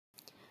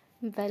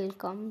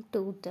Welcome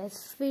to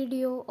this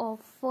video of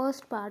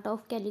first part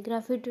of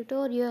calligraphy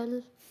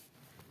tutorial.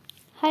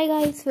 Hi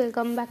guys,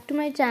 welcome back to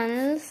my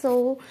channel.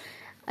 So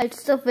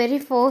it's the very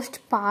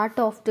first part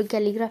of the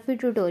calligraphy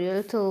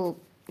tutorial. So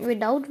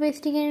without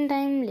wasting any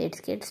time,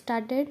 let's get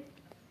started.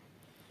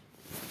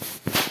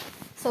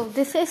 So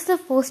this is the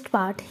first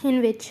part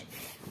in which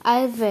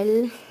I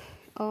will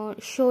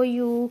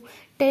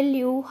tell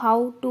you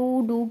how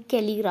to do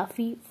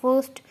calligraphy.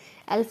 First,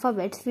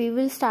 alphabets. We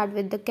will start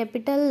with the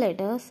capital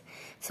letters.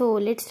 So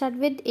let's start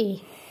with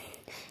A.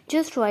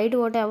 Just write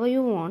whatever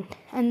you want,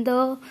 and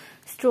the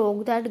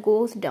stroke that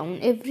goes down,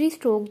 every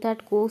stroke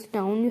that goes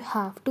down, you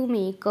have to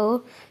make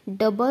a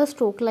double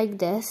stroke like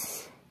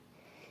this,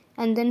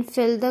 and then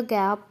fill the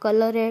gap,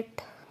 color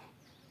it.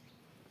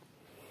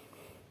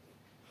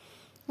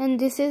 And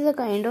this is a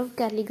kind of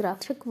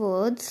calligraphic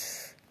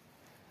words,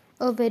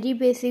 a very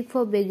basic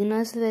for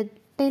beginners with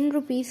 10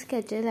 rupees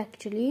sketches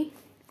actually.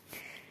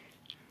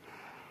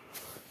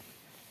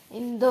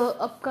 In the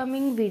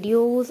upcoming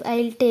videos,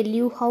 I'll tell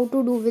you how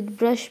to do with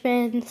brush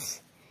pens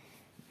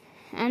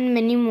and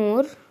many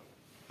more.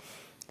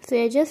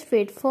 So I just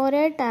wait for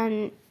it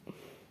and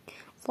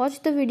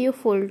watch the video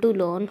full to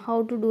learn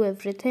how to do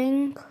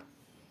everything.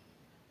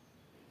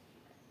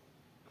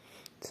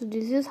 So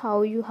this is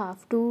how you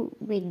have to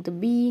make the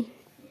B.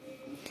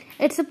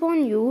 It's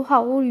upon you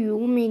how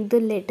you make the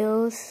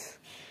letters.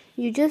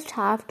 You just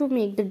have to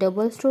make the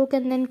double stroke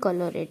and then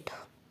color it.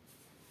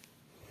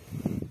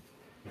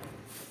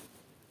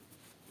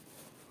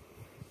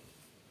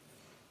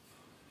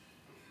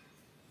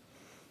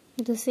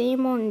 The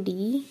same on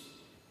D.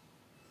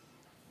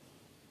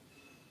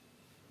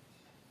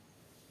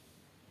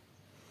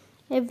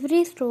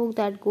 Every stroke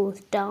that goes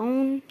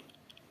down,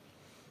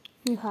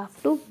 you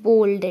have to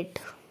bold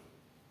it.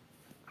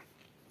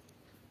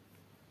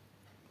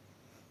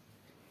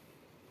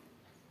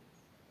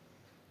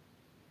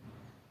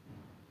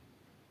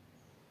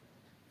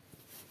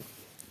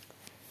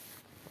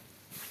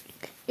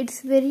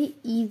 It's very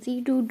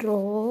easy to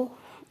draw.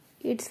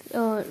 It's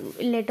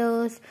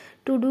letters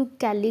to do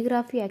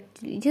calligraphy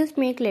actually. Just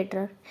make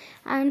letter,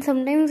 and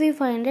sometimes we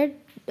find it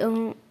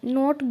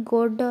not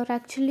good, or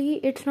actually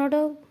it's not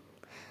a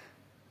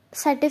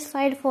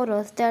satisfied for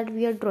us that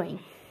we are drawing.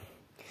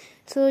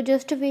 So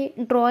just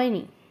draw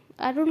any.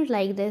 I don't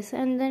like this,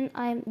 and then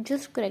I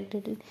just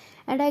corrected it,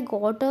 and I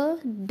got a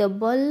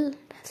double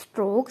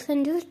strokes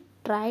and just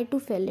try to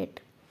fill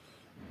it.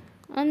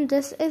 And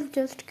this is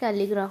just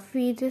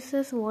calligraphy. This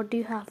is what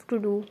you have to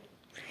do.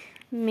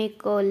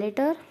 Make a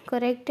letter,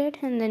 correct it,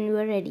 and then you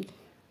are ready.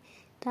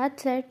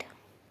 That's it.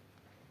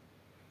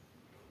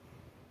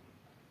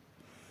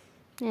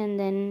 And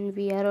then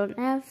we are on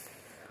F.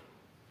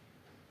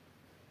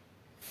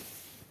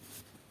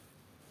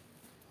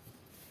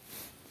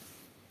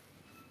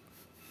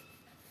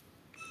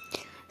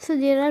 So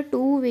there are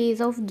two ways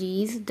of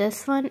G's,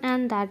 this one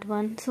and that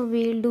one. So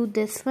we'll do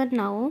this one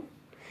now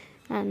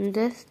and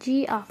this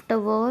G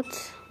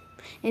afterwards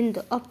in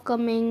the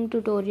upcoming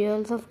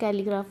tutorials of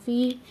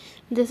calligraphy.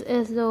 This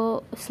is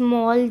the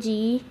small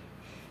G.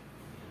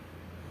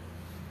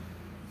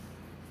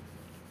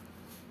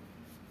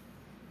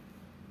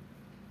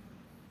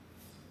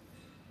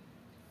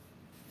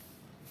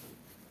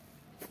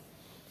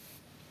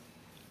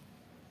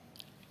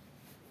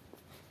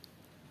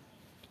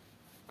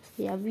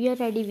 Yeah, we are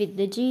ready with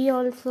the G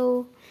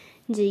also.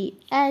 G,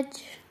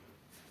 H.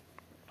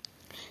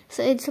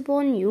 So it's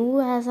upon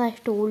you, as I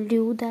told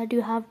you, that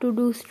you have to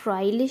do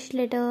stylish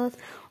letters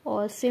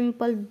or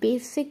simple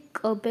basic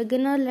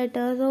beginner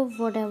letters or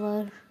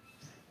whatever.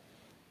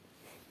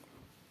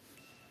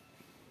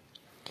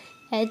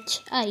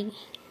 H, I.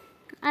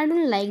 I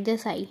don't like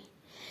this I.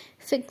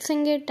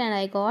 Fixing it and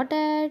I got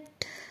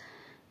it.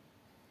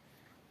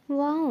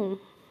 Wow.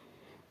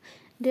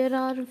 There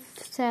are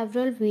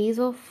several ways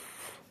of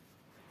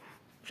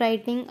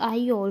writing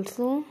I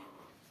also.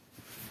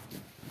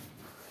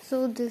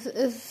 So this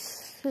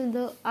is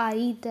the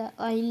I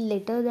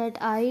letter that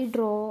I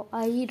draw,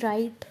 I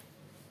write.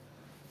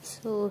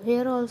 So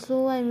here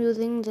also I am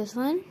using this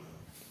one.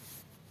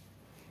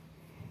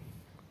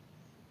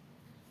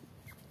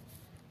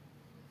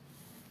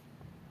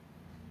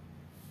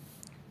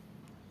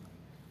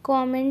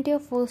 Comment your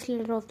first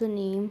letter of the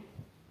name.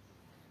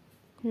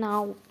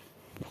 Now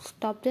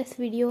stop this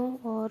video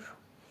or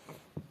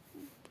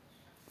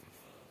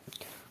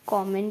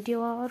comment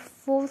your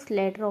first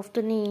letter of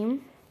the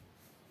name.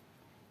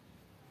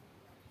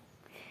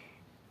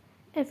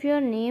 If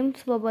your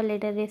name's bubble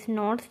letter is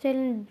not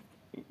still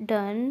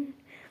done,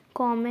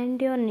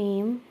 comment your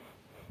name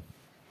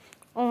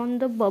on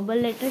the bubble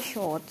letter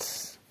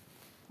shorts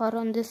or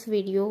on this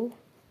video.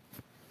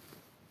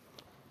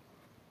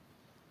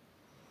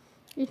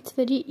 It's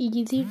very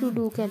easy to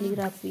do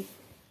calligraphy.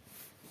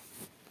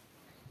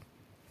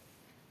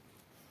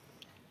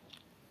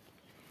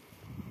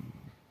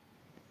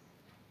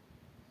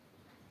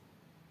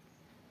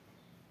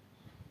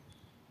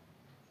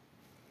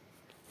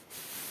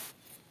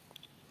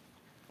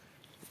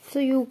 So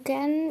you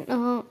can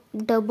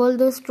double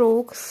the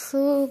strokes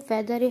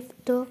whether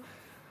if the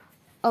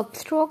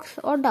upstrokes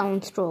or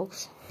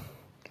downstrokes.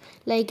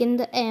 Like in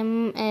the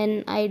M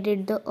N I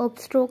did the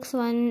upstrokes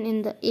one,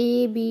 in the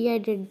A B I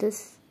did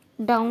this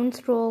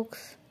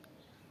downstrokes.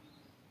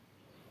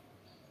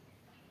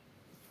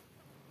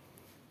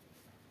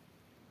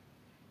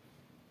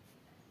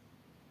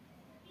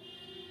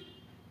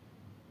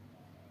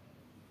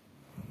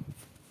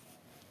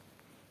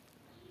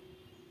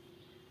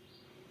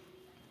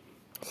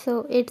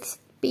 So it's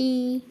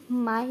P,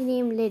 my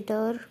name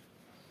letter.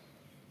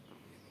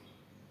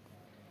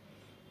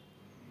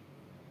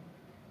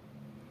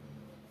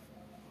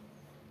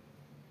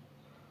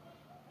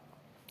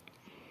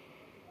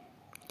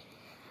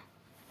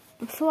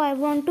 So I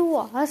want to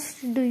ask,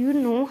 do you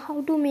know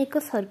how to make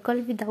a circle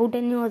without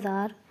any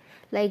auजार?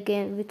 Like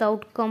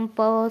without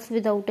compass,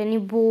 without any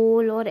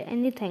bowl or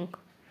anything.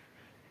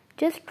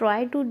 Just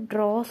try to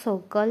draw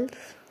circles.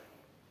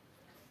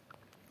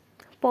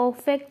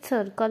 Perfect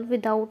circle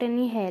without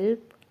any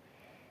help.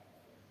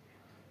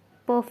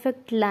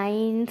 Perfect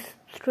lines,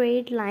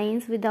 straight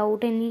lines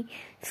without any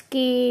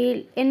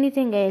scale,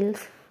 anything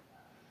else.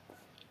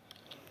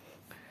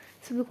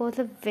 So because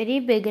a very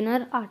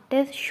beginner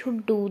artist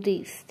should do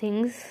these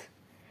things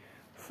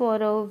for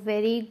a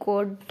very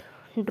good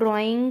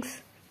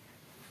drawings.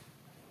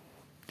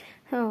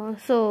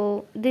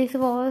 So this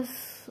was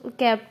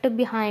kept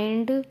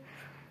behind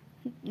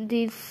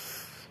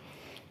this.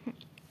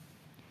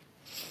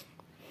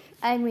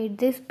 I made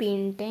this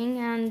painting,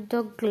 and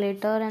the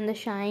glitter and the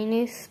shine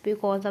is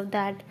because of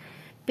that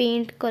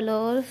paint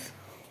colors.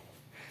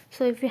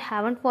 So if you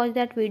haven't watched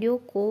that video,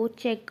 go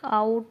check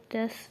out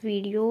this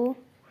video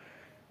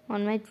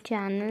on my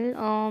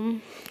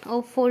channel.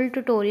 A full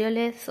tutorial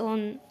is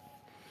on.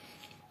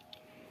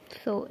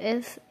 So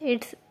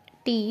it's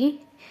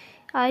T.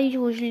 I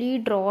usually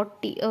draw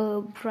T,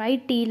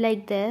 write T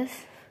like this,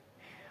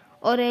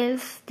 or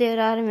else there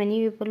are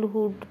many people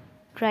who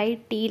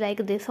write T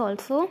like this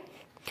also.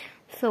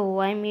 So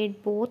I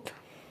made both.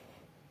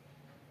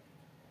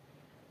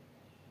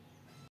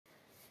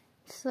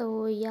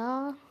 So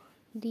yeah,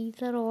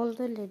 these are all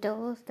the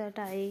letters that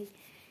I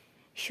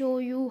show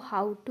you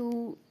how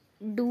to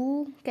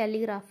do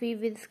calligraphy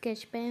with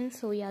sketch pen.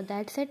 So yeah,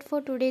 that's it for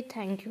today.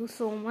 Thank you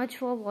so much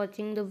for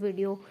watching the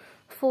video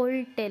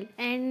full till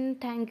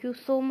end. Thank you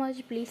so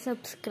much. Please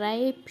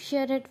subscribe,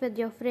 share it with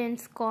your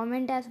friends,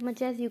 comment as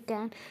much as you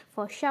can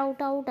for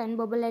shout out and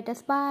bubble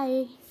letters.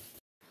 Bye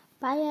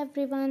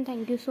everyone.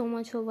 Thank you so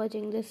much for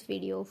watching this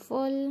video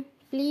full.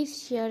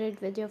 Please share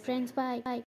it with your friends. Bye.